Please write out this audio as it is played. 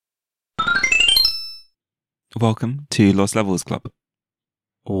Welcome to Lost Levels Club.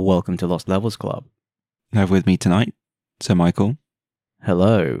 Welcome to Lost Levels Club. I have with me tonight Sir Michael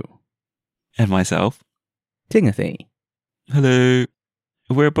Hello, and myself. Timothy. Hello.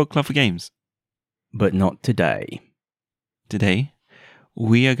 We're a book club for games. But not today. Today,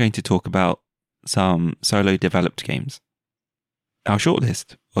 we are going to talk about some solo developed games. Our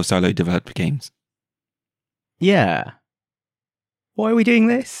shortlist of solo developed games. Yeah. Why are we doing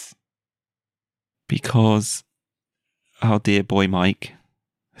this? Because our dear boy Mike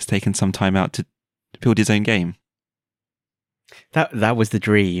has taken some time out to build his own game. That was the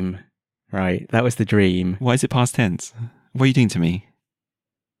dream, right? That was the dream. Why is it past tense? What are you doing to me?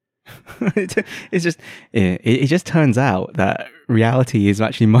 It's just, it just turns out that reality is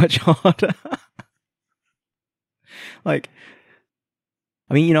actually much harder. I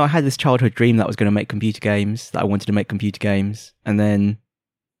had this childhood dream that I was going to make computer games, that I wanted to make computer games, and then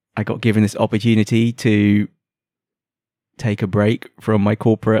I got given this opportunity to take a break from my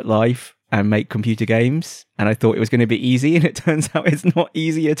corporate life and make computer games, and I thought it was going to be easy, and it turns out it's not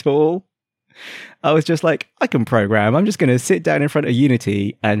easy at all. I was just like, I can program. I'm just going to sit down in front of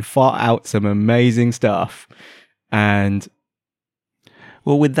Unity and fart out some amazing stuff. And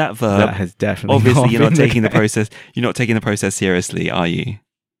well, with that verb, that has definitely obviously you're not been taking the process. You're not taking the process seriously, are you?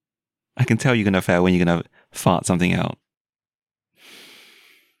 I can tell you're going to fail when you're going to fart something out.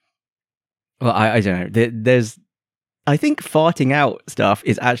 Well, I don't know. I think farting out stuff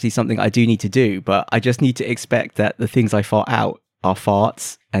is actually something I do need to do, but I just need to expect that the things I fart out are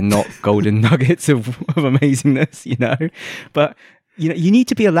farts and not golden nuggets of amazingness, you know? But, you need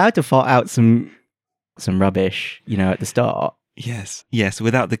to be allowed to fart out some rubbish, at the start. Yes,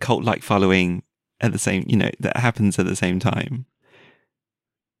 without the cult-like following at the same, that happens at the same time.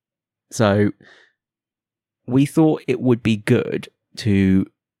 So we thought it would be good to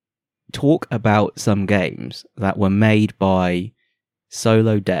talk about some games that were made by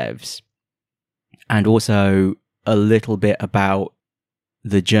solo devs and also a little bit about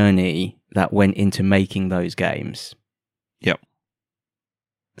the journey that went into making those games. Yep.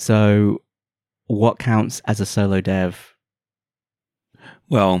 So what counts as a solo dev?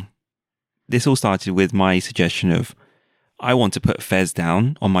 Well, this all started with my suggestion of I want to put Fez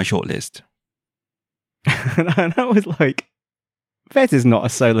down on my shortlist. And I was like, Fez is not a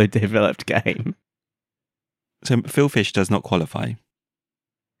solo developed game. So Phil Fish does not qualify.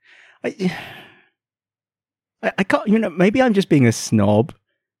 I can't, maybe I'm just being a snob,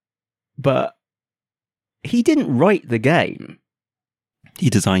 but he didn't write the game. He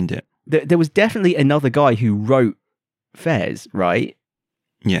designed it. There was definitely another guy who wrote Fez, right?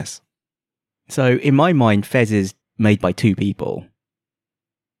 Yes. So in my mind, Fez is made by two people.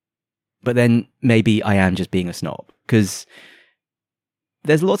 But then maybe I am just being a snob, because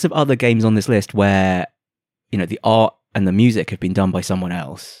there's lots of other games on this list where, the art and the music have been done by someone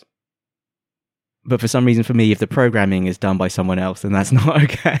else. But for some reason, for me, if the programming is done by someone else, then that's not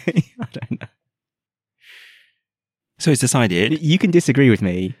okay. I don't know. So it's decided. You can disagree with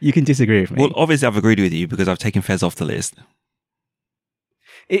me. Well, obviously I've agreed with you because I've taken Fez off the list.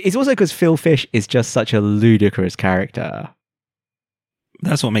 It's also because Phil Fish is just such a ludicrous character.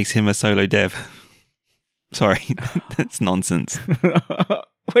 That's what makes him a solo dev. Sorry, that's nonsense.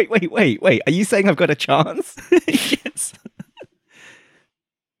 Wait. Are you saying I've got a chance? Yes.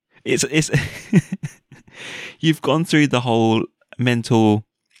 It's you've gone through the whole mental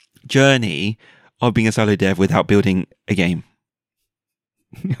journey of being a solo dev without building a game.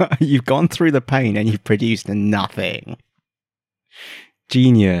 You've gone through the pain and you've produced nothing.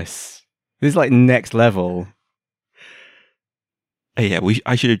 Genius. This is like next level. Yeah,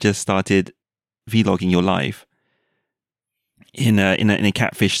 I should have just started vlogging your life in a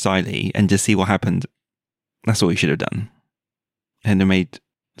catfish Siley and just see what happened. That's what we should have done. And then made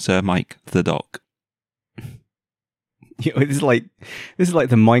Sir Mike the doc. This is like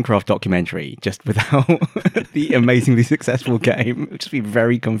the Minecraft documentary, just without the amazingly successful game. It would just be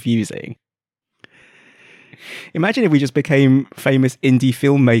very confusing. Imagine if we just became famous indie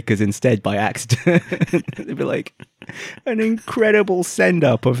filmmakers instead by accident. It'd be like an incredible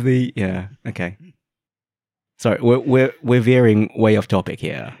send-up of the... Yeah, okay. Sorry, we're veering way off topic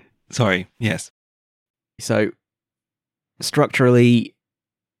here. Sorry, yes. So, structurally,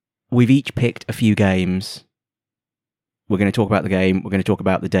 we've each picked a few games. We're going to talk about the game, we're going to talk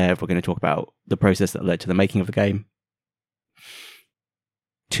about the dev, we're going to talk about the process that led to the making of the game.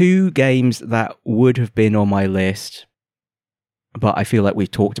 Two games that would have been on my list, but I feel like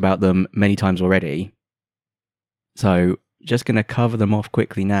we've talked about them many times already. So, just going to cover them off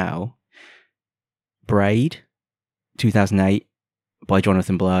quickly now. Braid, 2008, by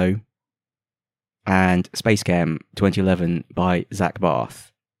Jonathan Blow. and Space Cam 2011 by Zach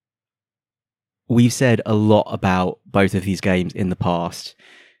Barth. We've said a lot about both of these games in the past.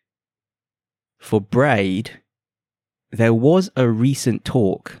 For Braid, there was a recent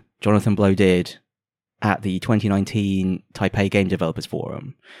talk Jonathan Blow did at the 2019 Taipei Game Developers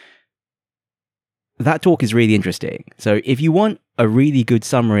Forum. That talk is really interesting. So if you want a really good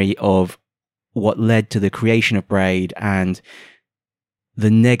summary of what led to the creation of Braid and the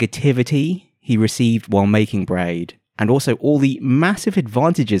negativity he received while making Braid, and also all the massive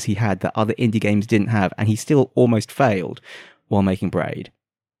advantages he had that other indie games didn't have, and he still almost failed while making Braid,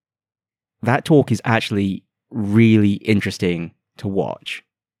 that talk is actually really interesting to watch.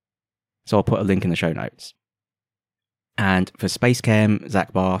 So I'll put a link in the show notes. And for Space Cam,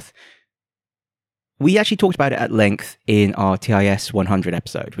 Zach Barth, we actually talked about it at length in our TIS 100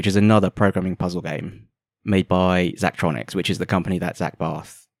 episode, which is another programming puzzle game made by Zachtronics, which is the company that Zach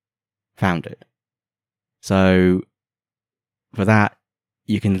Barth founded. So for that,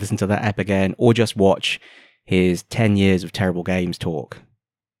 you can listen to that ep again, or just watch his 10 years of terrible games talk.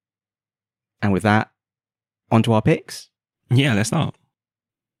 And with that, on to our picks. Yeah, let's start.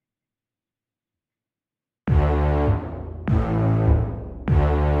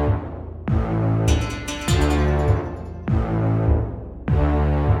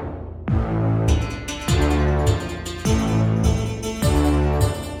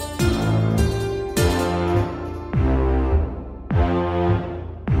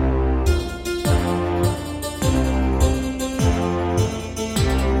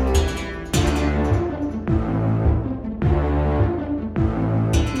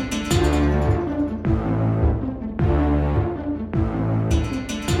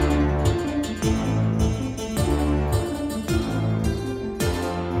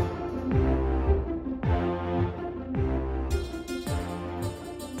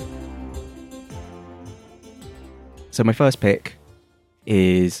 So my first pick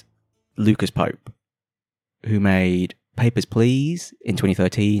is Lucas Pope, who made Papers, Please in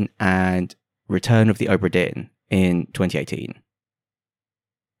 2013 and Return of the Obra Dinn in 2018.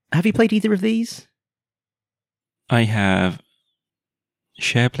 Have you played either of these? I have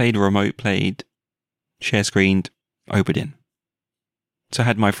share played, remote played, share screened Obra Dinn. So I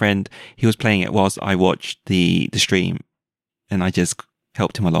had my friend, he was playing it whilst I watched the stream, and I just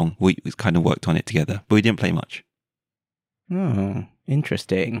helped him along. We kind of worked on it together, but we didn't play much. Oh,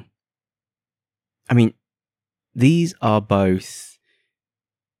 interesting. I mean, these are both...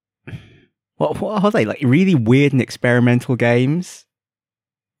 What are they? Like really weird and experimental games?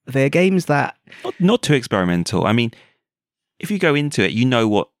 They're games that... Not too experimental. I mean, if you go into it, you know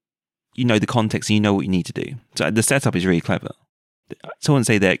the context and you know what you need to do. So the setup is really clever. So I wouldn't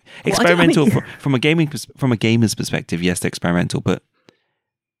say they're experimental from a gamer's perspective. Yes, they're experimental, but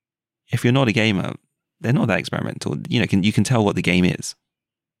if you're not a gamer, they're not that experimental. You can tell what the game is.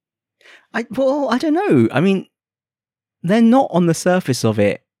 I don't know. I mean, they're not on the surface of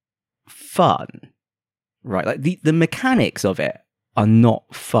it fun, right? Like the mechanics of it are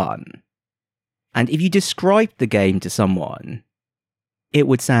not fun. And if you described the game to someone, it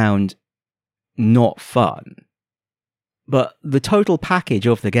would sound not fun. But the total package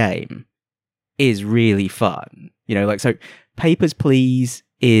of the game is really fun. So Papers, Please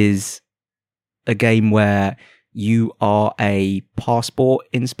is a game where you are a passport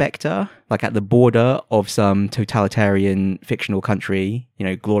inspector, like at the border of some totalitarian fictional country,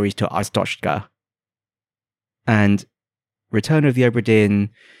 glories to Aztoshka. And Return of the Obra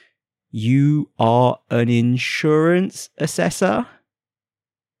Dinn, you are an insurance assessor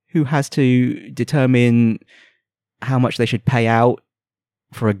who has to determine how much they should pay out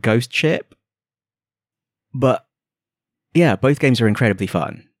for a ghost ship. But yeah, both games are incredibly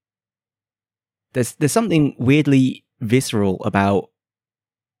fun. There's something weirdly visceral about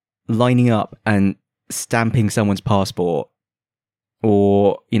lining up and stamping someone's passport,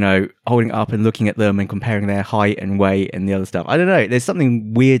 or, holding it up and looking at them and comparing their height and weight and the other stuff. I don't know. There's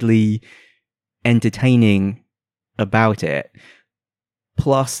something weirdly entertaining about it.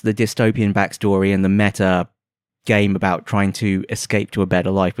 Plus the dystopian backstory and the meta game about trying to escape to a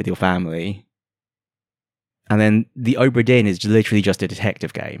better life with your family. And then the Obra Dinn is literally just a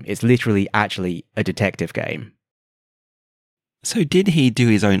detective game. It's literally actually a detective game. So did he do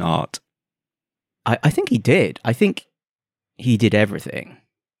his own art? I think he did. I think he did everything.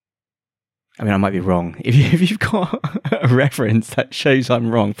 I mean, I might be wrong. If you've got a reference that shows I'm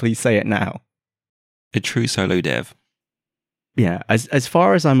wrong, please say it now. A true solo dev. Yeah, as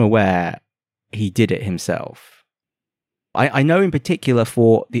far as I'm aware, he did it himself. I know in particular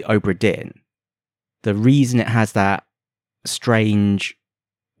for the Obra Dinn, the reason it has that strange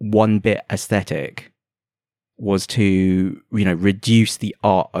 1-bit aesthetic was to, reduce the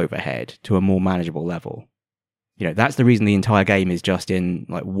art overhead to a more manageable level. That's the reason the entire game is just in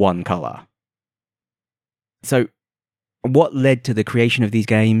like one color. So what led to the creation of these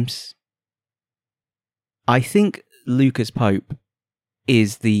games? I think Lucas Pope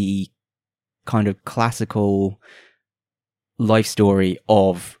is the kind of classical life story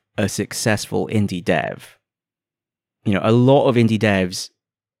of a successful indie dev. A lot of indie devs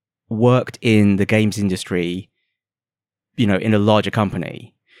worked in the games industry, in a larger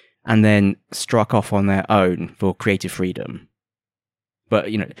company, and then struck off on their own for creative freedom. But,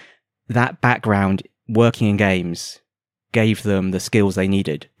 that background working in games gave them the skills they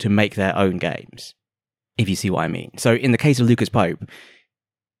needed to make their own games, if you see what I mean. So in the case of Lucas Pope,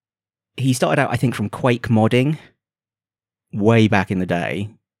 he started out, I think, from Quake modding way back in the day,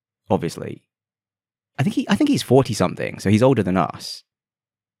 obviously. I think he's 40-something, so he's older than us.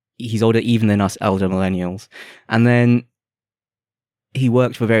 He's older even than us elder millennials. And then he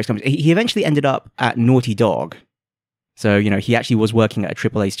worked for various companies. He eventually ended up at Naughty Dog. So, he actually was working at a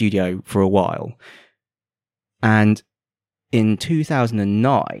AAA studio for a while. And in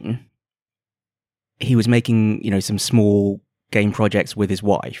 2009, he was making, some small game projects with his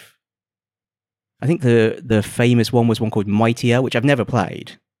wife. I think the famous one was one called Mightier, which I've never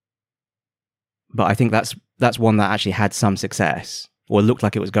played. But I think that's one that actually had some success, or looked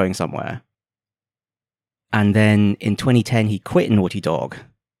like it was going somewhere. And then in 2010, he quit Naughty Dog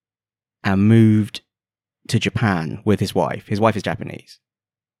and moved to Japan with his wife. His wife is Japanese.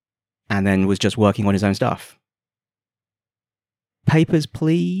 And then was just working on his own stuff. Papers,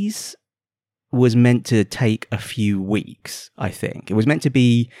 Please was meant to take a few weeks, I think. It was meant to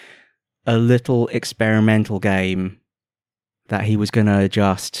be a little experimental game that he was going to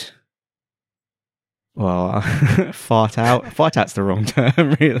just, fart out. Fart out's the wrong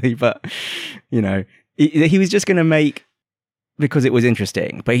term, really, but, he was just going to make because it was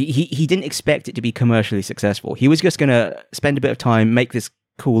interesting, but he didn't expect it to be commercially successful. He was just going to spend a bit of time, make this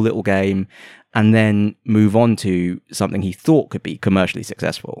cool little game, and then move on to something he thought could be commercially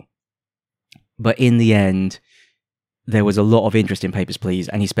successful. But in the end, there was a lot of interest in Papers, Please,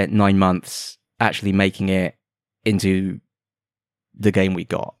 and he spent 9 months actually making it into the game we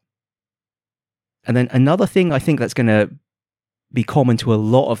got. And then another thing I think that's going to be common to a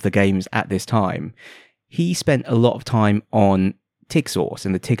lot of the games at this time, he spent a lot of time on TigSource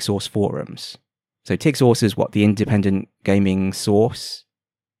and the TigSource forums. So TigSource is the independent gaming source.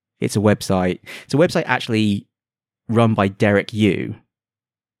 It's a website. It's a website actually run by Derek Yu,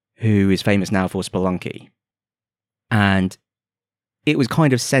 who is famous now for Spelunky. And it was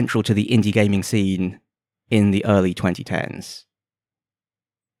kind of central to the indie gaming scene in the early 2010s.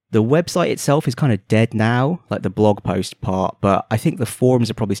 The website itself is kind of dead now, like the blog post part, but I think the forums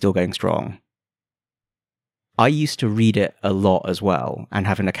are probably still going strong. I used to read it a lot as well and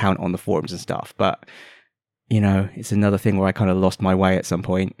have an account on the forums and stuff, but, it's another thing where I kind of lost my way at some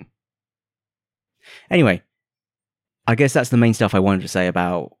point. Anyway, I guess that's the main stuff I wanted to say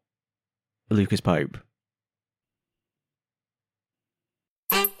about Lucas Pope.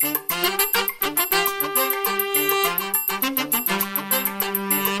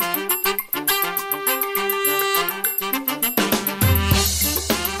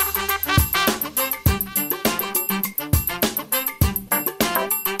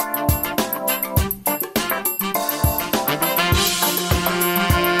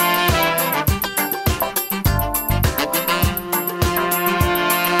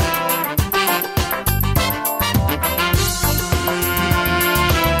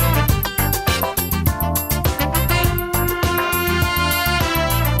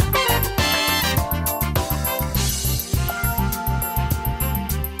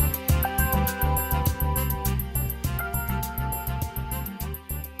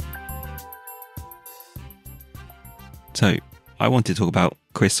 So, I want to talk about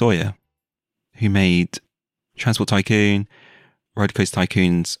Chris Sawyer, who made Transport Tycoon, Roller Coaster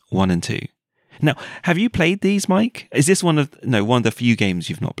Tycoons 1 and 2. Now, have you played these, Mike? Is this one of the few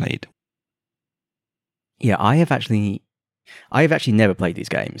games you've not played? Yeah, I have actually never played these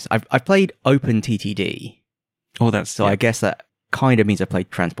games. I've played OpenTTD. Oh, that's so. Yeah. I guess that kind of means I've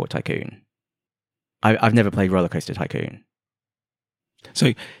played Transport Tycoon. I've never played Roller Coaster Tycoon.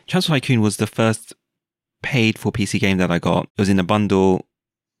 So, Transport Tycoon was the first paid for PC game that I got. It was in a bundle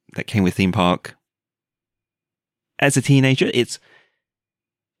that came with Theme Park. As a teenager, it's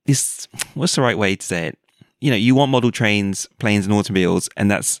what's the right way to say it? You want model trains, planes, and automobiles,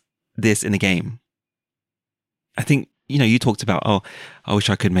 and that's this in a game. I think, you talked about, I wish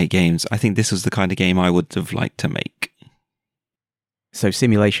I could make games. I think this was the kind of game I would have liked to make. So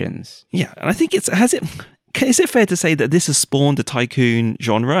simulations. Yeah, and I think is it fair to say that this has spawned the tycoon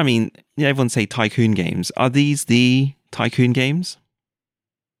genre? I mean, everyone say tycoon games. Are these the tycoon games?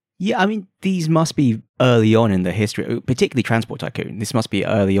 Yeah, I mean, these must be early on in the history, particularly Transport Tycoon. This must be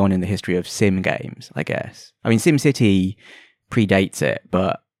early on in the history of sim games, I guess. I mean, SimCity predates it,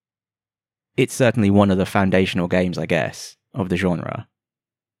 but it's certainly one of the foundational games, I guess, of the genre.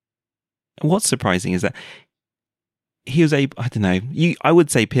 What's surprising is that he was able, I don't know, I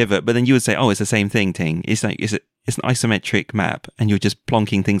would say pivot, but then you would say, oh, it's the same thing, Ting. It's like, it's an isometric map, and you're just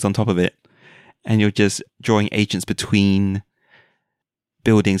plonking things on top of it, and you're just drawing agents between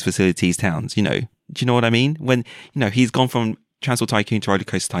buildings, facilities, towns, Do you know what I mean? When, he's gone from Transport Tycoon to Roller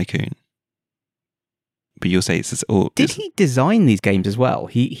Coaster Tycoon. But you'll say it's all... Did he design these games as well?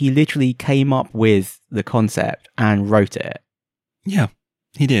 He literally came up with the concept and wrote it. Yeah,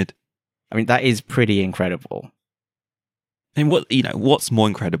 he did. I mean, that is pretty incredible. And what's more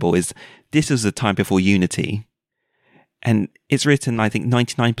incredible is this was a time before Unity, and it's written, I think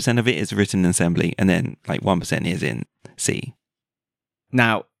 99% of it is written in assembly, and then like 1% is in C.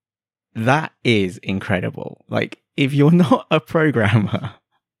 Now, that is incredible. Like, if you're not a programmer,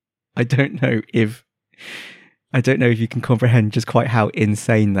 I don't know if you can comprehend just quite how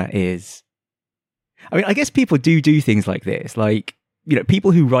insane that is. I mean, I guess people do things like this. Like,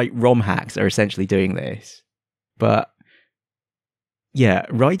 people who write ROM hacks are essentially doing this. But yeah,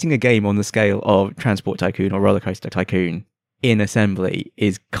 writing a game on the scale of Transport Tycoon or Roller Coaster Tycoon in assembly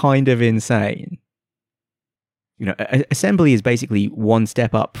is kind of insane. Assembly is basically one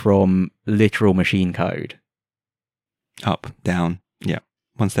step up from literal machine code. Up, down, yeah,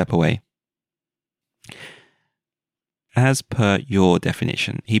 one step away. As per your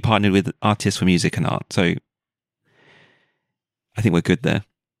definition, he partnered with artists for music and art, so I think we're good there.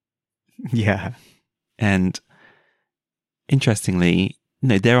 Yeah. And interestingly,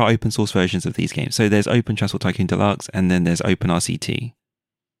 there are open source versions of these games. So there's Open Transport Tycoon Deluxe, and then there's Open RCT.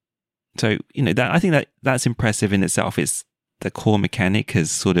 So, I think that's impressive in itself. It's the core mechanic has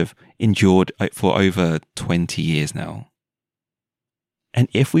sort of endured for over 20 years now. And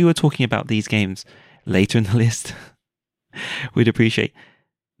if we were talking about these games later in the list, we'd appreciate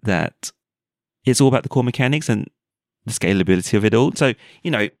that it's all about the core mechanics and the scalability of it all. So,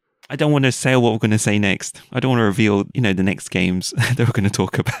 I don't want to say what we're going to say next. I don't want to reveal, the next games that we're going to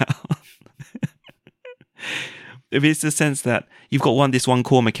talk about. If it's the sense that you've got this one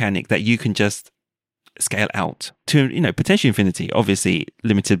core mechanic that you can just scale out to, potentially infinity, obviously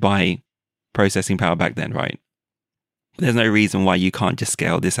limited by processing power back then, right? There's no reason why you can't just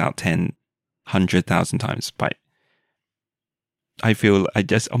scale this out 10, 100,000 times. But I feel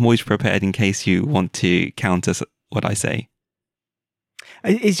I'm always prepared in case you want to counter what I say.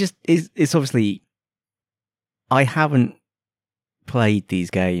 It's obviously, I haven't played these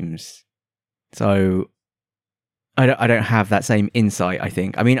games, so I don't have that same insight, I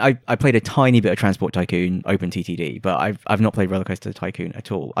think. I mean, I played a tiny bit of Transport Tycoon, OpenTTD, but I've not played Roller Coaster Tycoon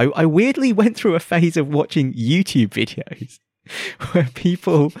at all. I weirdly went through a phase of watching YouTube videos where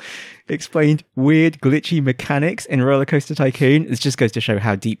people explained weird, glitchy mechanics in Roller Coaster Tycoon. It just goes to show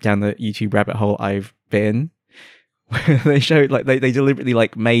how deep down the YouTube rabbit hole I've been. They showed, like, they deliberately,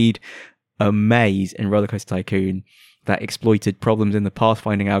 like, made a maze in Roller Coaster Tycoon that exploited problems in the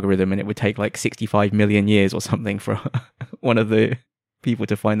pathfinding algorithm, and it would take like 65 million years or something for one of the people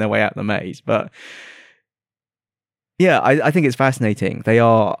to find their way out of the maze. But yeah, I think it's fascinating. They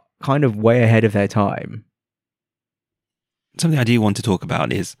are kind of way ahead of their time. Something I do want to talk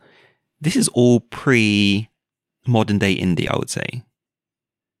about is this is all pre-modern day indie, I would say.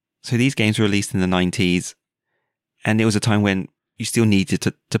 So these games were released in the 90s, and it was a time when you still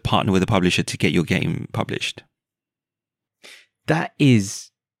needed to partner with a publisher to get your game published. That is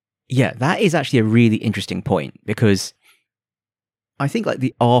actually a really interesting point, because I think, like,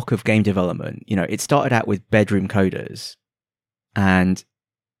 the arc of game development, it started out with bedroom coders, and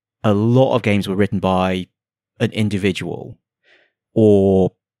a lot of games were written by an individual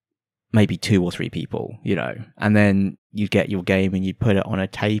or maybe 2 or 3 people, and then you'd get your game and you'd put it on a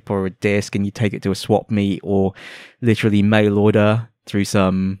tape or a disc and you take it to a swap meet or literally mail order through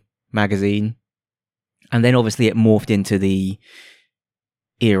some magazine. And then obviously it morphed into the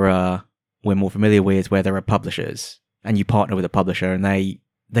era we're more familiar with, where there are publishers and you partner with a publisher and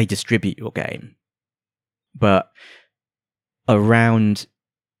they distribute your game. But around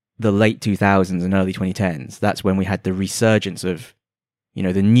the late 2000s and early 2010s, that's when we had the resurgence of,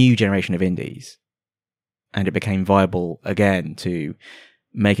 the new generation of indies. And it became viable again to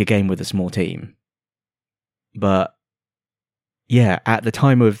make a game with a small team. But yeah, at the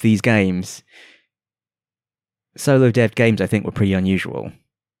time of these games, solo dev games, I think, were pretty unusual.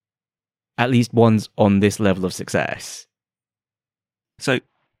 At least ones on this level of success. So,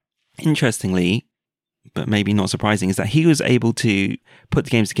 interestingly, but maybe not surprising, is that he was able to put the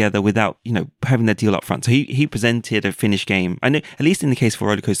games together without, having that deal up front. So he presented a finished game. I know, at least in the case for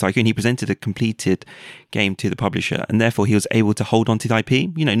Roller Coaster Tycoon, he presented a completed game to the publisher, and therefore he was able to hold on to the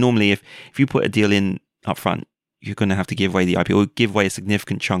IP. Normally if you put a deal in up front, you're going to have to give away the IP or give away a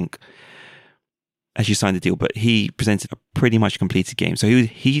significant chunk as you sign the deal. But he presented a pretty much completed game. So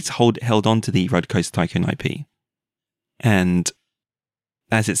he's held on to the Roller Coaster Tycoon IP. And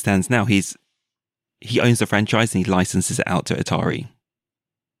as it stands now, he owns the franchise and he licenses it out to Atari.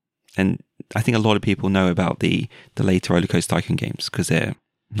 And I think a lot of people know about the later Roller Coaster Tycoon games because they're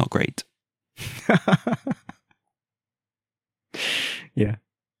not great. Yeah.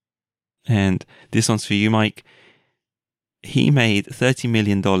 And this one's for you, Mike. He made $30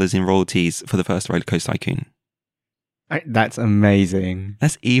 million in royalties for the first Roller Coaster Tycoon. That's amazing.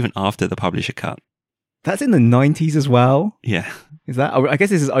 That's even after the publisher cut. That's in the 90s as well? Yeah. Is that? I guess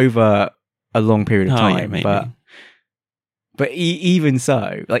this is over a long period of time. Yeah, maybe. But even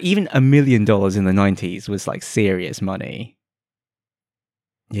so, like even $1 million in the 90s was like serious money.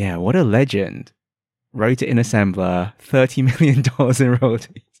 Yeah, what a legend. Wrote it in assembler, $30 million in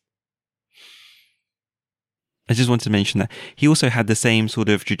royalties. I just wanted to mention that he also had the same sort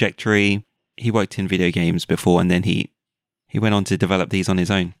of trajectory. He worked in video games before, and then he went on to develop these on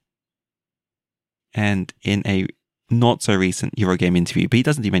his own. And in a not so recent Eurogame interview, but he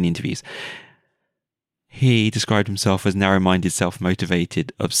doesn't do many interviews, he described himself as narrow-minded,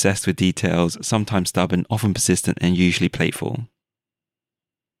 self-motivated, obsessed with details, sometimes stubborn, often persistent, and usually playful.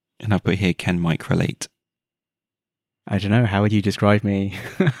 And I put here, can Mike relate? I don't know. How would you describe me?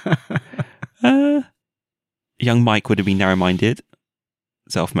 Young Mike would have been narrow-minded,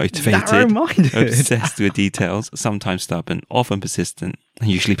 self-motivated, obsessed with details, sometimes stubborn, often persistent, and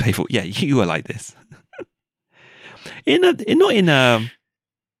usually playful. Yeah, you were like this. Not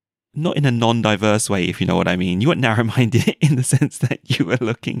in a non-diverse way, if you know what I mean. You weren't narrow-minded in the sense that you were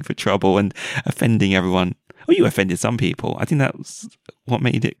looking for trouble and offending everyone. Well, you offended some people. I think that's what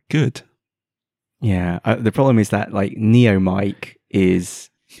made it good. Yeah, the problem is that like Neo Mike is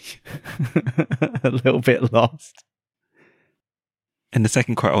a little bit lost. And the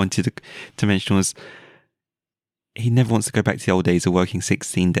second quote I wanted to mention was, he never wants to go back to the old days of working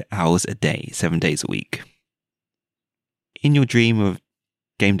 16 hours a day, 7 days a week. In your dream of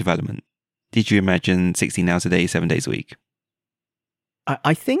game development, did you imagine 16 hours a day, 7 days a week?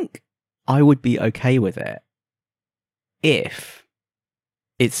 I think I would be okay with it if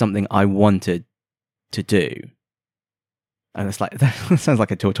it's something I wanted to do. And it's like, that sounds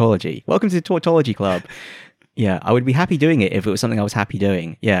like a tautology. Welcome to the Tautology Club. Yeah, I would be happy doing it if it was something I was happy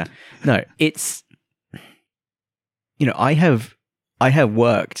doing. Yeah. No, it's, I have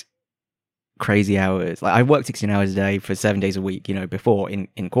worked crazy hours. Like I've worked 16 hours a day for 7 days a week, before in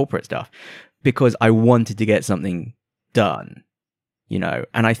corporate stuff because I wanted to get something done,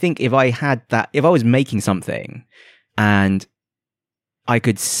 And I think if I was making something and I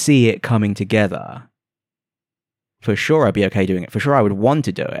could see it coming together, for sure I'd be okay doing it. For sure I would want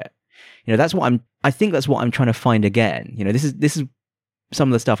to do it. I think that's what I'm trying to find again. This is some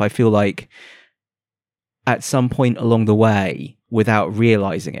of the stuff I feel like at some point along the way, without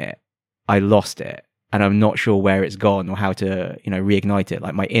realizing it, I lost it. And I'm not sure where it's gone or how to, reignite it,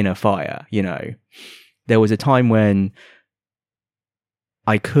 like my inner fire, There was a time when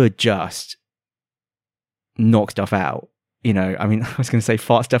I could just knock stuff out. I was going to say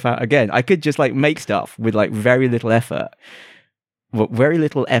fart stuff out again. I could just like make stuff with like very little effort. Well, very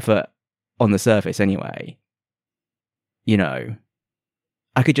little effort on the surface anyway. I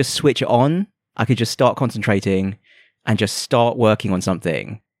could just switch it on. I could just start concentrating and just start working on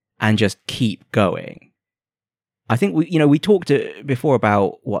something and just keep going. I think we talked before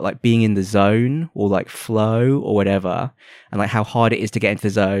about like being in the zone or like flow or whatever, and like how hard it is to get into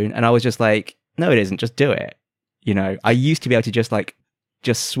the zone. And I was just like, no, it isn't. Just do it. I used to be able to just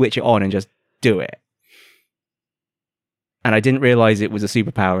switch it on and just do it. And I didn't realize it was a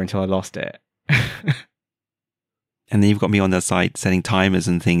superpower until I lost it. And then you've got me on the side setting timers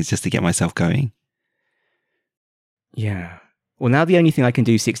and things just to get myself going. Yeah. Well, now the only thing I can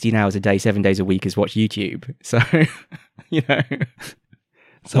do 16 hours a day, 7 days a week is watch YouTube. So,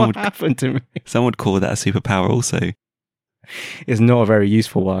 what happened to me? Some would call that a superpower also. It's not a very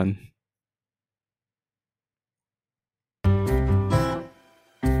useful one.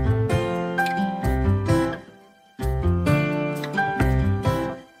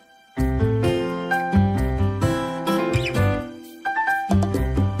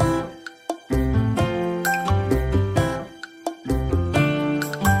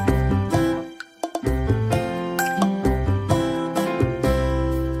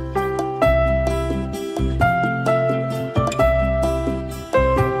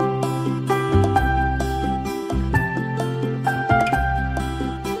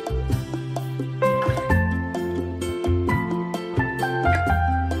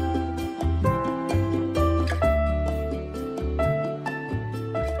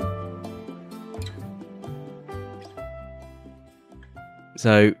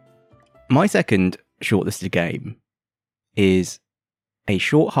 So, my second shortlisted game is A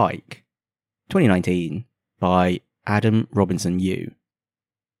Short Hike, 2019, by Adam Robinson Yu.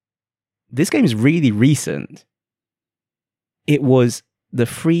 This game is really recent. It was the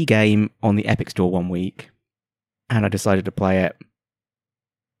free game on the Epic Store one week, and I decided to play it.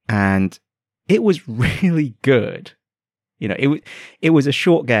 And it was really good. You know, it was a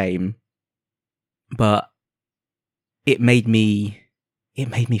short game, but it made me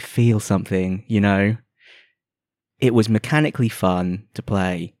feel something, you know? It was mechanically fun to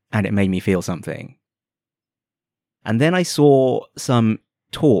play, and it made me feel something. And then I saw some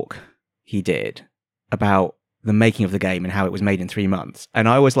talk he did about the making of the game and how it was made in 3 months. And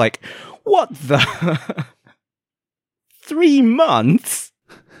I was like, what the? 3 months?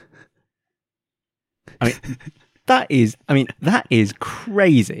 That is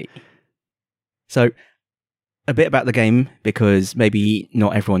crazy. So, a bit about the game, because maybe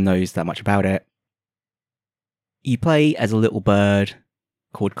not everyone knows that much about it. You play as a little bird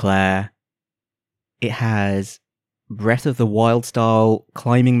called Claire. It has Breath of the Wild style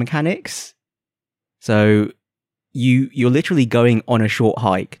climbing mechanics. So you're literally going on a short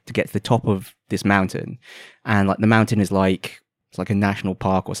hike to get to the top of this mountain, and like the mountain is like, it's like a national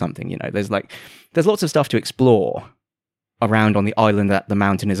park or something, you know. There's lots of stuff to explore around on the island that the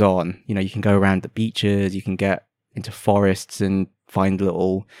mountain is on. You know, you can go around the beaches, you can get into forests and find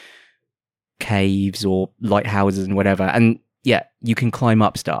little caves or lighthouses and whatever. And yeah, you can climb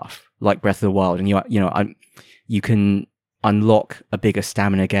up stuff like Breath of the Wild, and you can unlock a bigger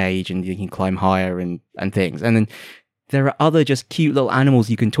stamina gauge, and you can climb higher and things. And then there are other just cute little animals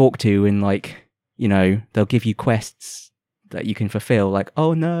you can talk to, and like, you know, they'll give you quests that you can fulfill, like,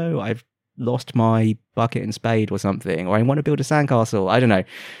 oh no, I've lost my bucket and spade or something, or I want to build a sandcastle. I don't know.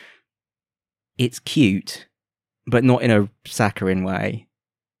 It's cute, but not in a saccharine way.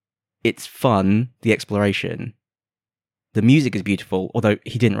 It's fun, the exploration. The music is beautiful, although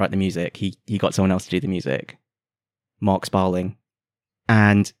he didn't write the music. He got someone else to do the music. Mark Sparling.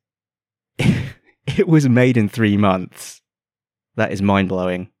 And it was made in 3 months. That is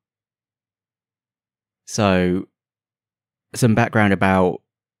mind-blowing. So, some background about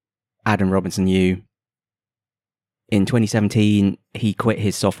Adam Robinson Yu. In 2017, he quit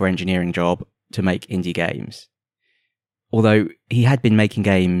his software engineering job to make indie games. Although he had been making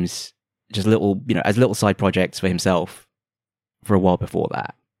games just as little side projects for himself for a while before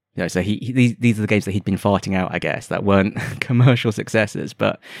that. You know, so these are the games that he'd been farting out, I guess, that weren't commercial successes,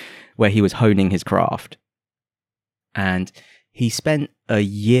 but where he was honing his craft. And he spent a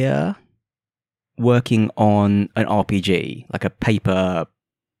year working on an RPG, like a Paper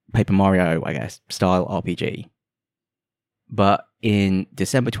Mario, I guess, style RPG. But in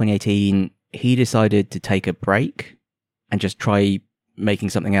December 2018, he decided to take a break and just try making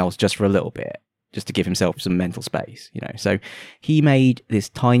something else just for a little bit, just to give himself some mental space, you know. So he made this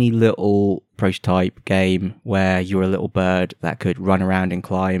tiny little prototype game where you're a little bird that could run around and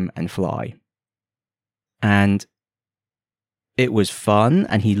climb and fly. And it was fun,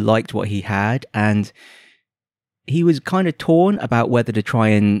 and he liked what he had, and he was kind of torn about whether to try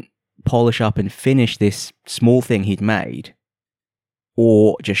and polish up and finish this small thing he'd made,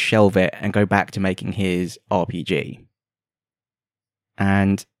 or just shelve it and go back to making his RPG.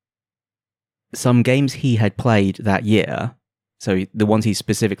 And some games he had played that year, so the ones he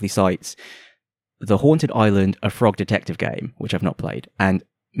specifically cites, The Haunted Island, a Frog Detective game, which I've not played, and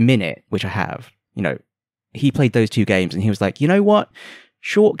Minute, which I have, you know, he played those 2 games, and he was like, you know what?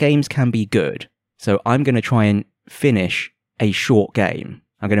 Short games can be good. So I'm going to try and finish a short game.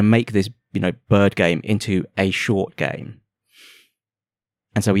 I'm going to make this, you know, bird game into a short game.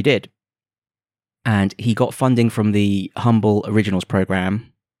 And so he did. And he got funding from the Humble Originals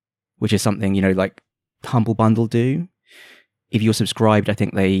program, which is something, you know, like Humble Bundle do. If you're subscribed, I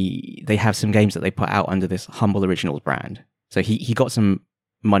think they have some games that they put out under this Humble Originals brand. So he got some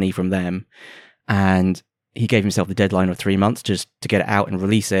money from them, and he gave himself the deadline of 3 months just to get it out and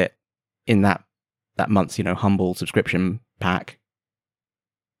release it in that month's, you know, Humble subscription pack.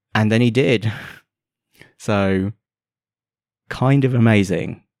 And then he did. So, kind of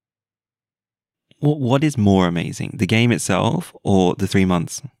amazing. What is more amazing, the game itself or the 3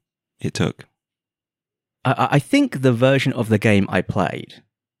 months it took? I think the version of the game I played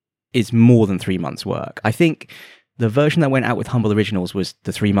is more than 3 months' work. I think the version that went out with Humble Originals was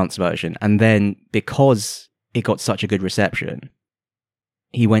the 3 months version. And then because it got such a good reception,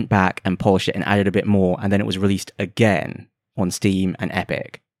 he went back and polished it and added a bit more. And then it was released again on Steam and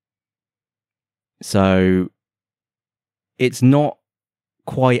Epic. So it's not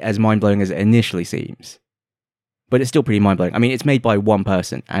quite as mind-blowing as it initially seems. but it's still pretty mind-blowing. I mean, it's made by one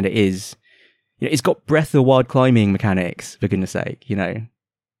person, and it is, you know, it's got Breath of the Wild climbing mechanics, for goodness sake, you know.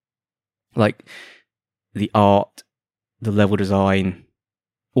 Like, the art, the level design,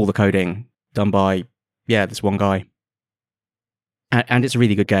 all the coding done by, this one guy. And it's a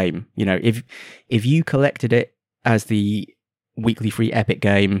really good game. You know, if you collected it as the weekly free Epic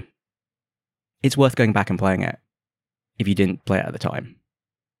game, it's worth going back and playing it if you didn't play it at the time.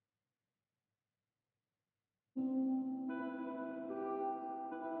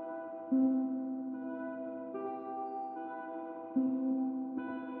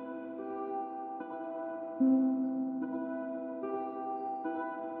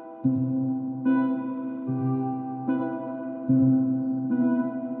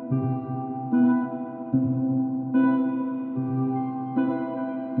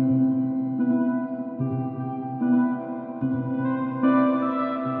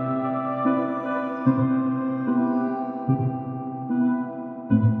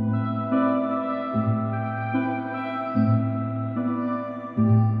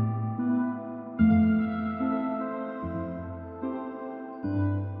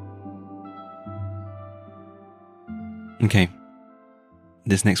 Okay.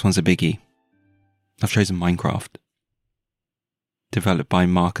 This next one's a biggie. I've chosen Minecraft. Developed by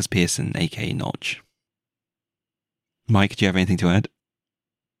Marcus Pearson, aka Notch. Mike, do you have anything to add?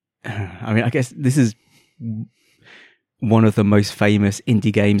 I mean, I guess this is one of the most famous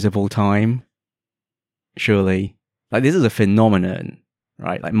indie games of all time. Surely. Like, this is a phenomenon,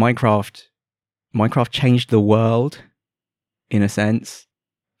 right? Like, Minecraft changed the world, in a sense.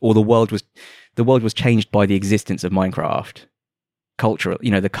 Or the world was changed by the existence of Minecraft. Cultural,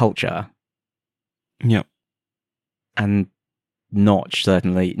 you know, the culture. Yep. And Notch,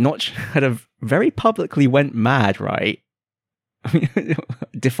 certainly. Notch had a very publicly went mad, right? I mean,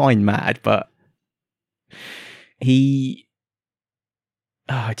 define mad, but things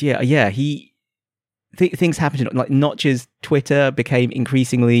happened to, like, Notch's Twitter became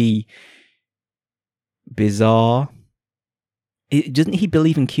increasingly bizarre. Doesn't he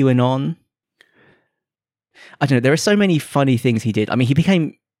believe in QAnon? I don't know. There are so many funny things he did. I mean,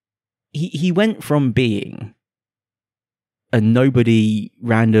 he went from being a nobody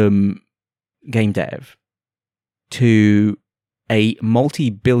random game dev to a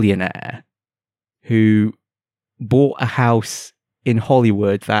multi-billionaire who bought a house in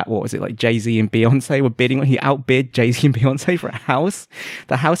Hollywood that, what was it, like Jay-Z and Beyonce were bidding on. He outbid Jay-Z and Beyonce for a house.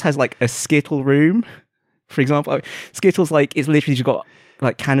 The house has like a Skittle room, for example. Skittles, like, it's literally just got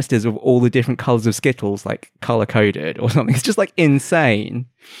like canisters of all the different colors of Skittles, like color coded or something. It's just like insane.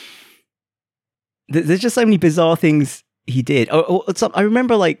 There's just so many bizarre things he did. I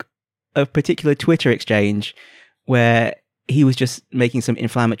remember like a particular Twitter exchange where he was just making some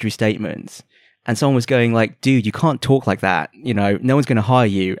inflammatory statements, and someone was going like, dude, you can't talk like that. You know, no one's going to hire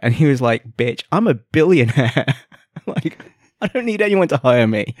you. And he was like, bitch, I'm a billionaire. Like, I don't need anyone to hire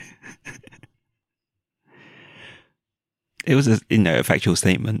me. It was a factual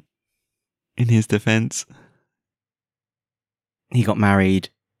statement in his defense. He got married.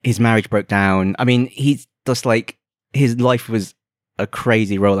 His marriage broke down. I mean, he's just like, his life was a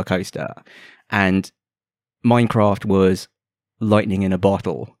crazy roller coaster, and Minecraft was lightning in a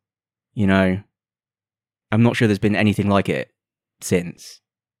bottle. You know, I'm not sure there's been anything like it since.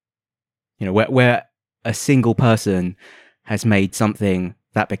 You know, where a single person has made something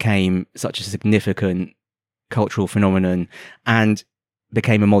that became such a significant cultural phenomenon and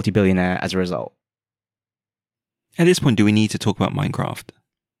became a multi-billionaire as a result. At this point, do we need to talk about Minecraft?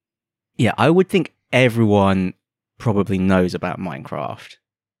 Yeah, I would think everyone probably knows about Minecraft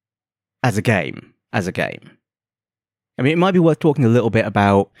as a game. I mean, it might be worth talking a little bit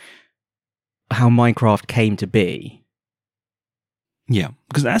about how Minecraft came to be. Yeah,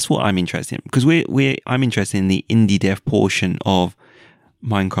 because that's what I'm interested in. Because I'm interested in the indie dev portion of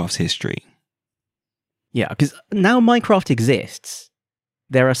Minecraft's history. Yeah, because now Minecraft exists.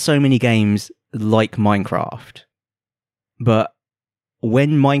 There are so many games like Minecraft. But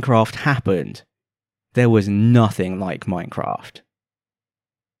when Minecraft happened, there was nothing like Minecraft.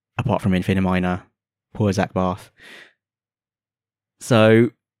 Apart from Infiniminer. Poor Zach Barth.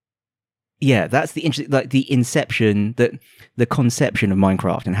 So, yeah, that's the the inception, the conception of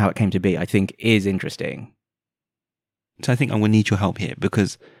Minecraft and how it came to be, I think, is interesting. So I think I'm going to need your help here,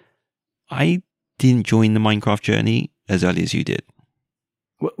 because I didn't join the Minecraft journey as early as you did.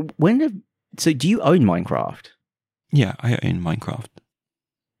 So do you own Minecraft? Yeah, I own Minecraft.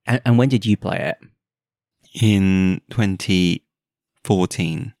 And when did you play it? In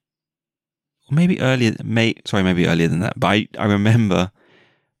 2014. Maybe earlier than that, but I remember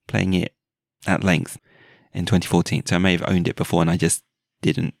playing it at length. in 2014. So I may have owned it before and I just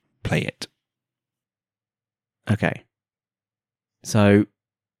didn't play it. Okay. So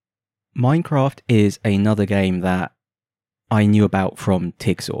Minecraft is another game that I knew about from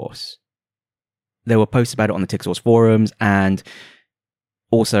TigSource. There were posts about it on the TigSource forums and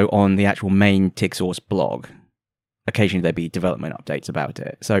also on the actual main TigSource blog. Occasionally there'd be development updates about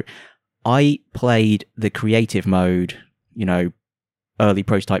it. So I played the creative mode, early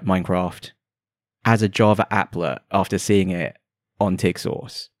prototype Minecraft, as a Java applet after seeing it on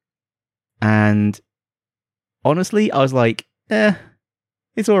TigSource. And honestly, I was like,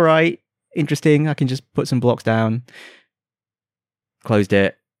 it's all right. Interesting. I can just put some blocks down. Closed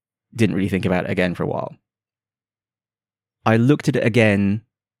it. Didn't really think about it again for a while. I looked at it again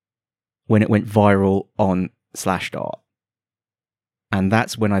when it went viral on Slashdot. And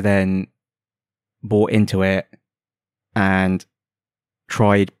that's when I then bought into it and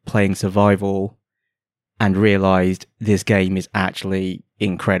tried playing survival and realized this game is actually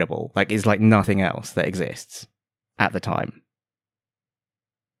incredible. Like, it's like nothing else that exists at the time.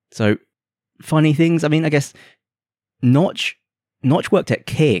 So, funny things. I mean, I guess Notch worked at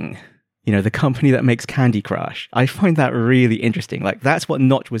King, the company that makes Candy Crush. I find that really interesting. Like, that's what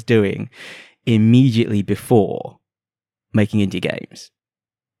Notch was doing immediately before making indie games.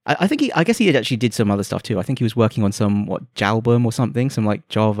 I guess he actually did some other stuff too. I think he was working on some, Jalbum or something, some like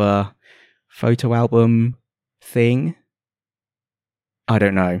Java photo album thing. I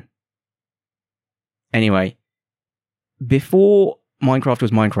don't know. Anyway, before Minecraft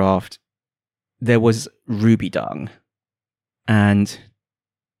was Minecraft, there was RubyDung. And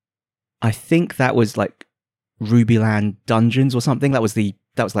I think that was like Rubyland Dungeons or something. That was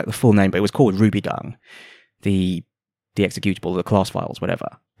like the full name, but it was called RubyDung. The executable, the class files, whatever.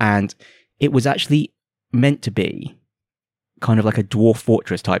 And it was actually meant to be kind of like a Dwarf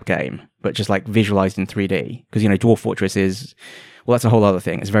Fortress type game, but just like visualized in 3D. Because, Dwarf Fortress is, well, that's a whole other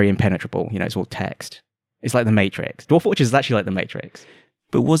thing. It's very impenetrable. It's all text. It's like the Matrix. Dwarf Fortress is actually like the Matrix.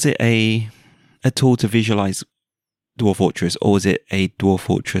 But was it a tool to visualize Dwarf Fortress, or was it a Dwarf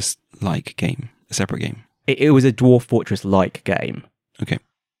Fortress-like game, a separate game? It was a Dwarf Fortress-like game. Okay.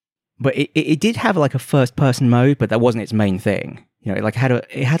 But it did have like a first-person mode, but that wasn't its main thing. It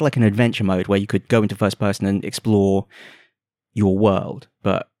had like an adventure mode where you could go into first person and explore your world,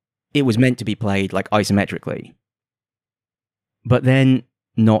 but it was meant to be played like isometrically. But then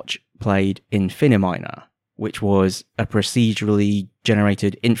Notch played Infiniminer, which was a procedurally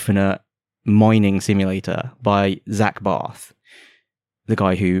generated infinite mining simulator by Zach Barth, the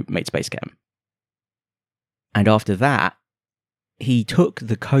guy who made Spacecam. And after that, he took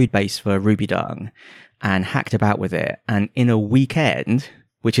the code base for RubyDung and hacked about with it, and in a weekend,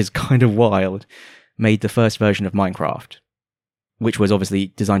 which is kind of wild, made the first version of Minecraft, which was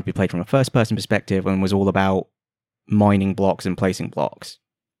obviously designed to be played from a first-person perspective and was all about mining blocks and placing blocks.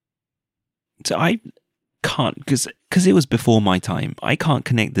 So I can't, because it was before my time, I can't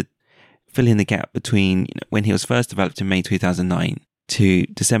fill in the gap between when he was first developed in May 2009 to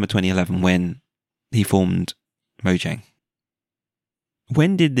December 2011 when he formed Mojang.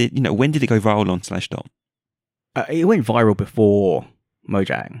 When did it go viral on Slashdot? It went viral before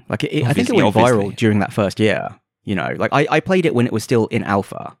Mojang. I think it went viral during that first year. I played it when it was still in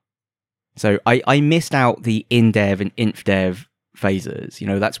alpha. So I missed out the in-dev and inf-dev phases.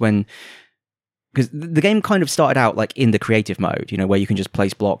 That's when, because the game kind of started out like in the creative mode, where you can just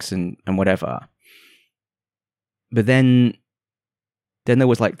place blocks and whatever. But then there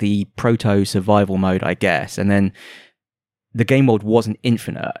was like the proto survival mode, I guess. And then the game mode wasn't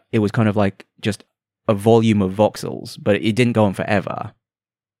infinite. It was kind of like just a volume of voxels, but it didn't go on forever.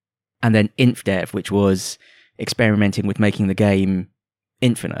 And then inf-dev, which was experimenting with making the game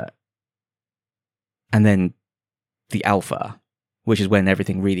infinite. And then the alpha, which is when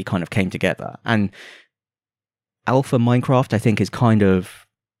everything really kind of came together. And alpha Minecraft, I think, is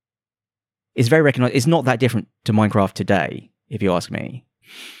very recognized. It's not that different to Minecraft today, if you ask me.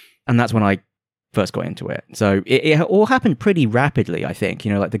 And that's when I first got into it. So it all happened pretty rapidly, I think.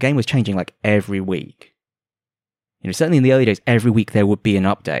 The game was changing like every week. Certainly in the early days, every week there would be an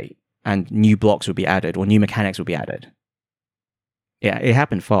update and new blocks would be added or new mechanics would be added. Yeah, it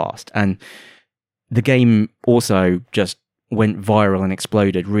happened fast. And the game also just went viral and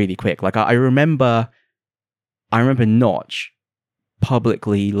exploded really quick. Like I remember Notch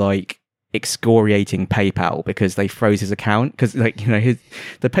publicly like excoriating PayPal because they froze his account, because the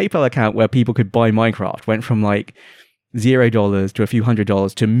PayPal account where people could buy Minecraft went from like $0 to a few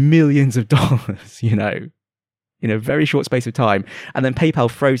 $100s to millions of dollars, in a very short space of time. And then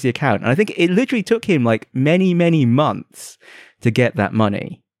PayPal froze the account. And I think it literally took him like many, many months to get that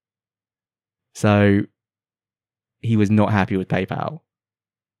money. So he was not happy with PayPal.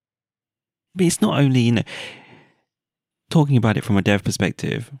 But it's not only, talking about it from a dev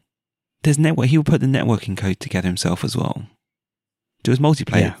perspective, there's network. He would put the networking code together himself as well. It was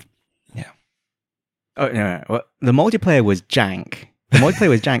multiplayer. Yeah. Oh, no. Well, the multiplayer was jank. The multiplayer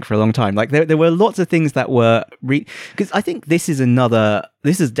was jank for a long time. Like, there were lots of things that were... Because I think this is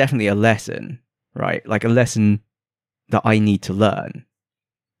definitely a lesson, right? Like, a lesson that I need to learn.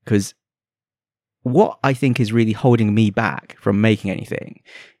 Because what I think is really holding me back from making anything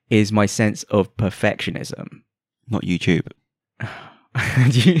is my sense of perfectionism. Not YouTube.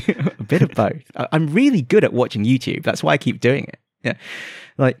 A bit of both. I'm really good at watching YouTube. That's why I keep doing it. Yeah.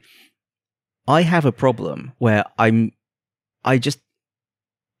 Like, I have a problem where I'm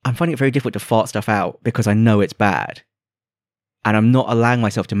finding it very difficult to fart stuff out because I know it's bad. And I'm not allowing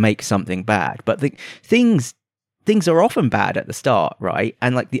myself to make something bad. But things are often bad at the start, right?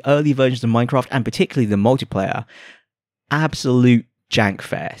 And like the early versions of Minecraft, and particularly the multiplayer, absolute jank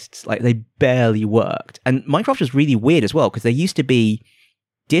fests. Like, they barely worked. And Minecraft was really weird as well, because there used to be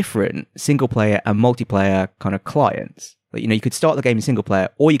different single player and multiplayer kind of clients. Like, you could start the game in single player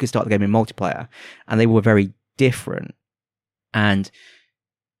or you could start the game in multiplayer, and they were very different. And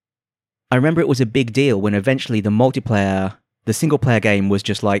I remember it was a big deal when eventually the single player game was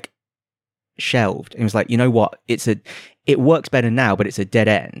just like shelved. It was like, you know what? It works better now, but it's a dead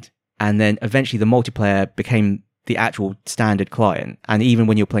end. And then eventually the multiplayer became the actual standard client. And even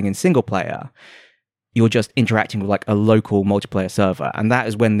when you're playing in single player, you're just interacting with like a local multiplayer server. And that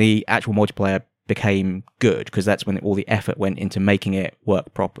is when the actual multiplayer became good, because that's when all the effort went into making it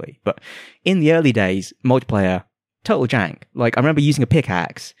work properly. But in the early days, multiplayer, total jank. Like, I remember using a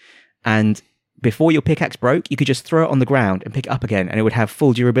pickaxe, and before your pickaxe broke, you could just throw it on the ground and pick it up again, and it would have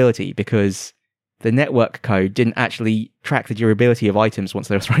full durability because the network code didn't actually track the durability of items once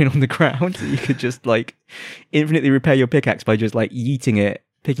they were thrown on the ground. So you could just like infinitely repair your pickaxe by just like yeeting it,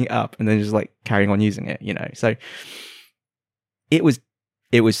 picking it up, and then just like carrying on using it, So it was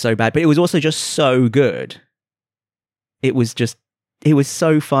so bad, but it was also just so good. It was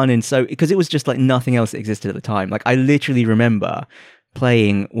so fun, and because it was just like nothing else that existed at the time. Like, I literally remember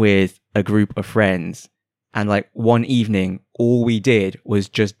playing with a group of friends, and like one evening, all we did was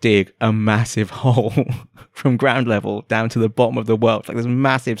just dig a massive hole from ground level down to the bottom of the world, like this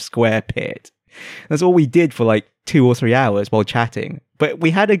massive square pit. That's all we did for like 2 or 3 hours while chatting, but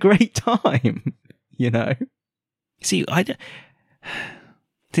we had a great time, See, it's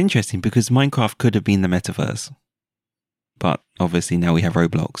interesting because Minecraft could have been the metaverse, but obviously now we have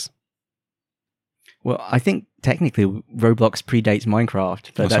Roblox. Well, I think technically Roblox predates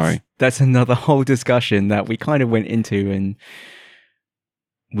Minecraft, but that's another whole discussion that we kind of went into, and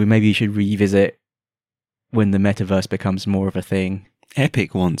we maybe should revisit when the metaverse becomes more of a thing.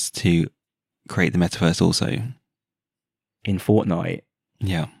 Epic wants to create the metaverse also. In Fortnite.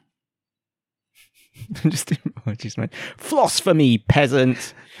 Yeah. just meant, floss for me,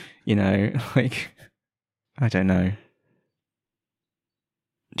 peasant. Like, I don't know.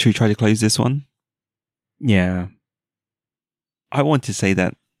 Should we try to close this one? Yeah. I want to say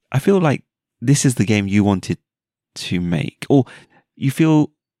that I feel like this is the game you wanted to make, or you feel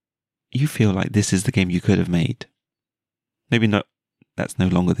like this is the game you could have made. Maybe not. That's no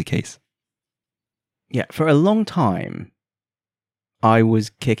longer the case. Yeah, for a long time, I was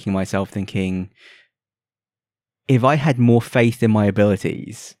kicking myself thinking, if I had more faith in my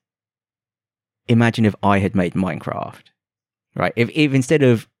abilities, imagine if I had made Minecraft, right? If instead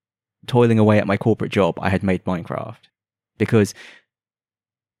of toiling away at my corporate job, I had made Minecraft. Because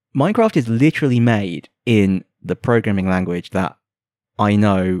Minecraft is literally made in the programming language that I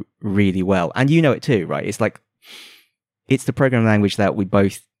know really well. And you know it too, right? It's the programming language that we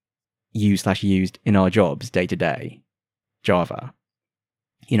both used in our jobs day to day, Java.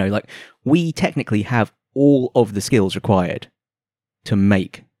 We technically have all of the skills required to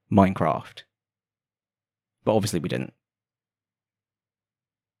make Minecraft. But obviously we didn't.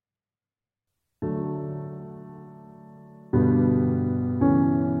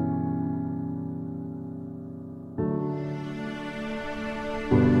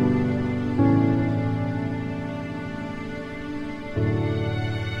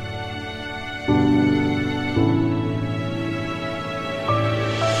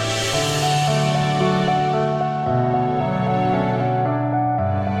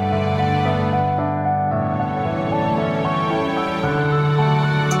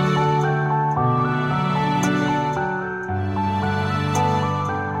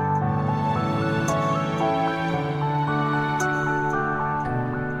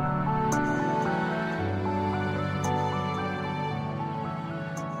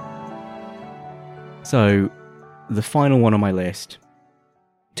 So the final one on my list,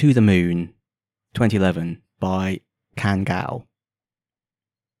 To the Moon, 2011, by Kangao.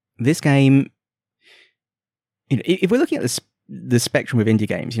 This game, you know, if we're looking at the spectrum of indie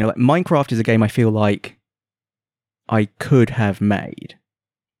games, you know, like Minecraft is a game I feel like I could have made.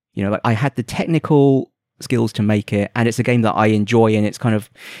 You know, like I had the technical skills to make it, and it's a game that I enjoy, and it's kind of,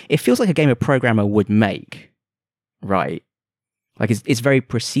 it feels like a game a programmer would make, right? Like it's very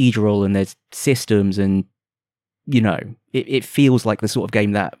procedural, and there's systems, and you know, it feels like the sort of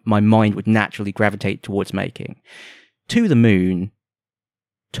game that my mind would naturally gravitate towards making. To the Moon,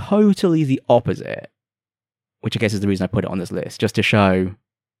 totally the opposite, which I guess is the reason I put it on this list, just to show,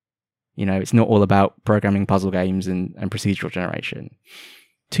 you know, it's not all about programming puzzle games and procedural generation.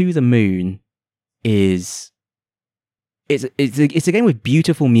 To the Moon is, it's a game with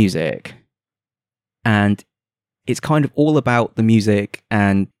beautiful music, and it's kind of all about the music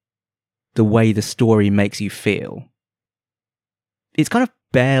and the way the story makes you feel. It's kind of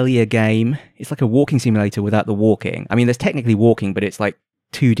barely a game. It's like a walking simulator without the walking. I mean, there's technically walking, but it's like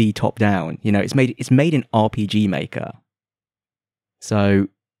 2D top down. You know, it's made in RPG Maker. So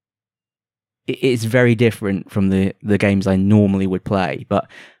it's very different from the games I normally would play, but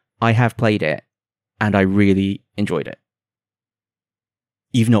I have played it and I really enjoyed it.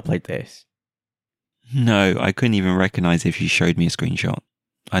 You've not played this? No, I couldn't even recognize if you showed me a screenshot.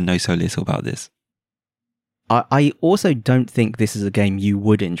 I know so little about this. I also don't think this is a game you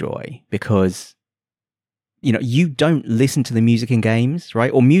would enjoy because, you know, you don't listen to the music in games,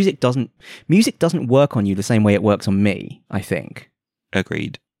 right? Or music doesn't work on you the same way it works on me, I think.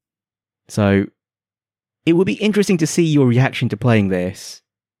 Agreed. So it would be interesting to see your reaction to playing this,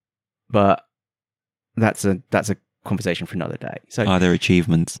 but that's a conversation for another day. So are there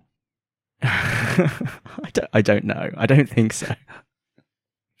achievements? I don't know. I don't think so.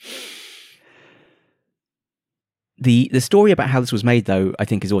 The story about how this was made, though, I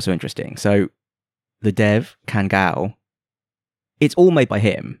think is also interesting. So the dev, Kangao, it's all made by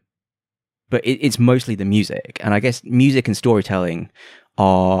him, but it's mostly the music. And I guess music and storytelling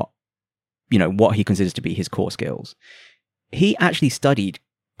are, you know, what he considers to be his core skills. He actually studied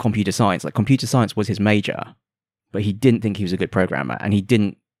computer science. Like, computer science was his major, but he didn't think he was a good programmer, and he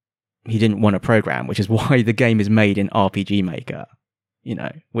didn't want to program, which is why the game is made in RPG Maker, you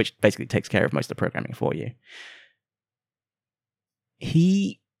know, which basically takes care of most of the programming for you.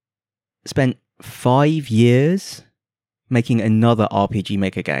 He spent 5 years making another RPG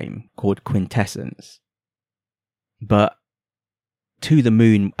Maker game called Quintessence. But To the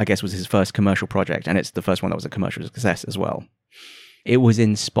Moon, I guess, was his first commercial project, and it's the first one that was a commercial success as well. It was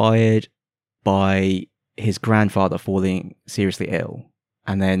inspired by his grandfather falling seriously ill,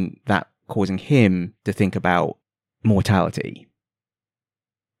 and then that causing him to think about mortality.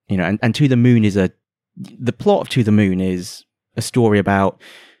 You know, and To the Moon is the plot of To the Moon is a story about,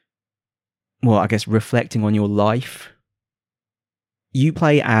 well, I guess reflecting on your life. You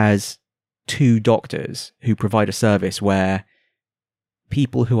play as 2 doctors who provide a service where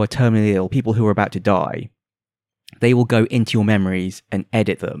people who are terminally ill, people who are about to die, they will go into your memories and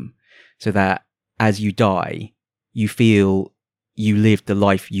edit them so that as you die, you feel you lived the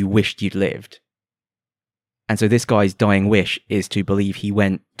life you wished you'd lived. And so this guy's dying wish is to believe he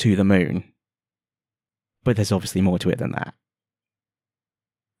went to the moon. But there's obviously more to it than that.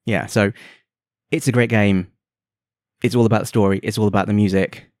 Yeah, so it's a great game. It's all about the story. It's all about the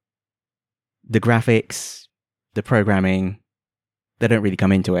music. The graphics, the programming, they don't really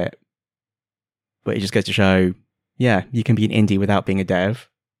come into it. But it just goes to show, yeah, you can be an indie without being a dev.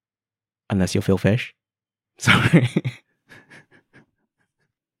 Unless you're Phil Fish. Sorry.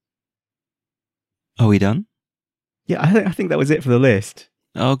 Are we done? Yeah, I think that was it for the list.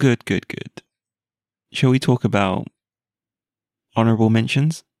 Oh, good. Shall we talk about honorable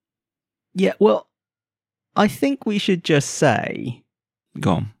mentions? Yeah, well, I think we should just say...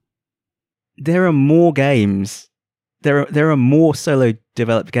 Go on. There are more games. There are more solo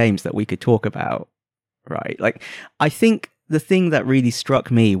developed games that we could talk about, right? Like, I think the thing that really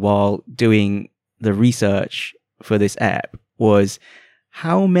struck me while doing the research for this app was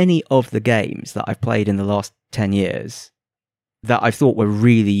how many of the games that I've played in the last 10 years that I thought were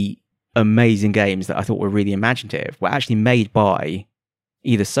really amazing games, that I thought were really imaginative, were actually made by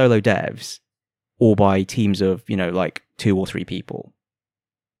either solo devs or by teams of, you know, like 2 or 3 people.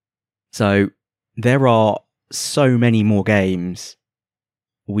 So there are so many more games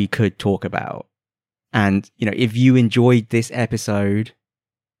we could talk about. And, you know, if you enjoyed this episode,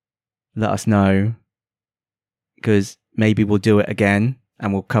 let us know, because maybe we'll do it again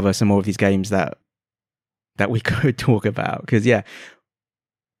and we'll cover some more of these games that we could talk about. Because, yeah,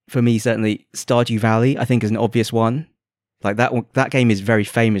 for me, certainly Stardew Valley, I think, is an obvious one. Like that game is very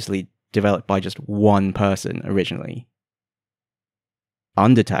famously developed by just one person originally.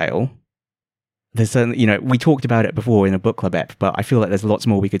 Undertale, there's certainly, you know, we talked about it before in a book club ep, but I feel like there's lots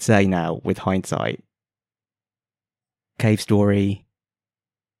more we could say now with hindsight. Cave Story,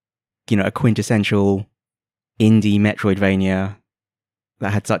 you know, a quintessential indie Metroidvania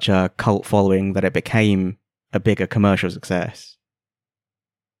that had such a cult following that it became a bigger commercial success.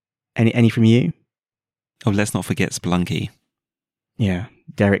 Any from you? Oh, let's not forget Spelunky. Yeah,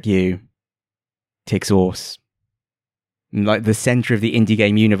 Derek Yu, Tig Source. Like the center of the indie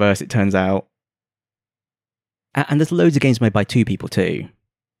game universe, it turns out. And there's loads of games made by two people too.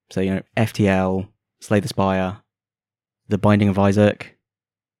 So, you know, FTL, Slay the Spire, The Binding of Isaac,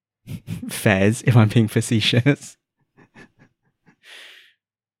 Fez, if I'm being facetious.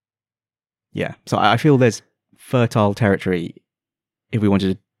 Yeah, so I feel there's fertile territory if we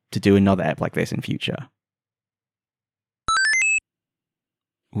wanted to do another ep like this in future.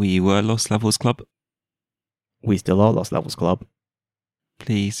 We were Lost Levels Club. We still are Lost Levels Club.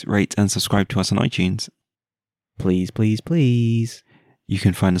 Please rate and subscribe to us on iTunes. Please, please, please. You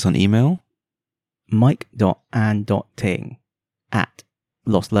can find us on email. mike.and.ting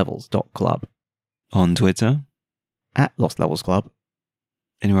 @lostlevels.club. On Twitter. @lostlevelsclub.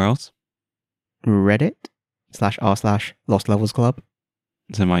 Anywhere else? Reddit/r/lostlevelsclub.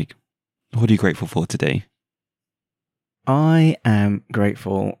 So, Mike, what are you grateful for today? I am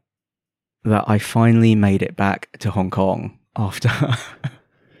grateful that I finally made it back to Hong Kong after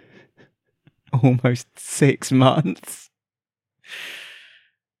almost 6 months.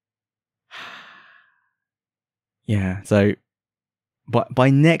 Yeah, so by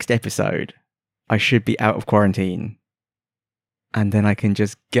next episode, I should be out of quarantine. And then I can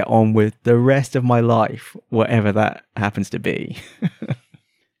just get on with the rest of my life, whatever that happens to be.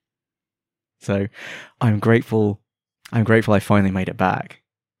 So I'm grateful I finally made it back.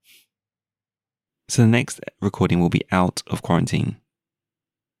 So the next recording will be out of quarantine.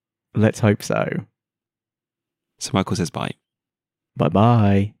 Let's hope so. So Michael says bye.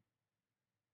 Bye-bye.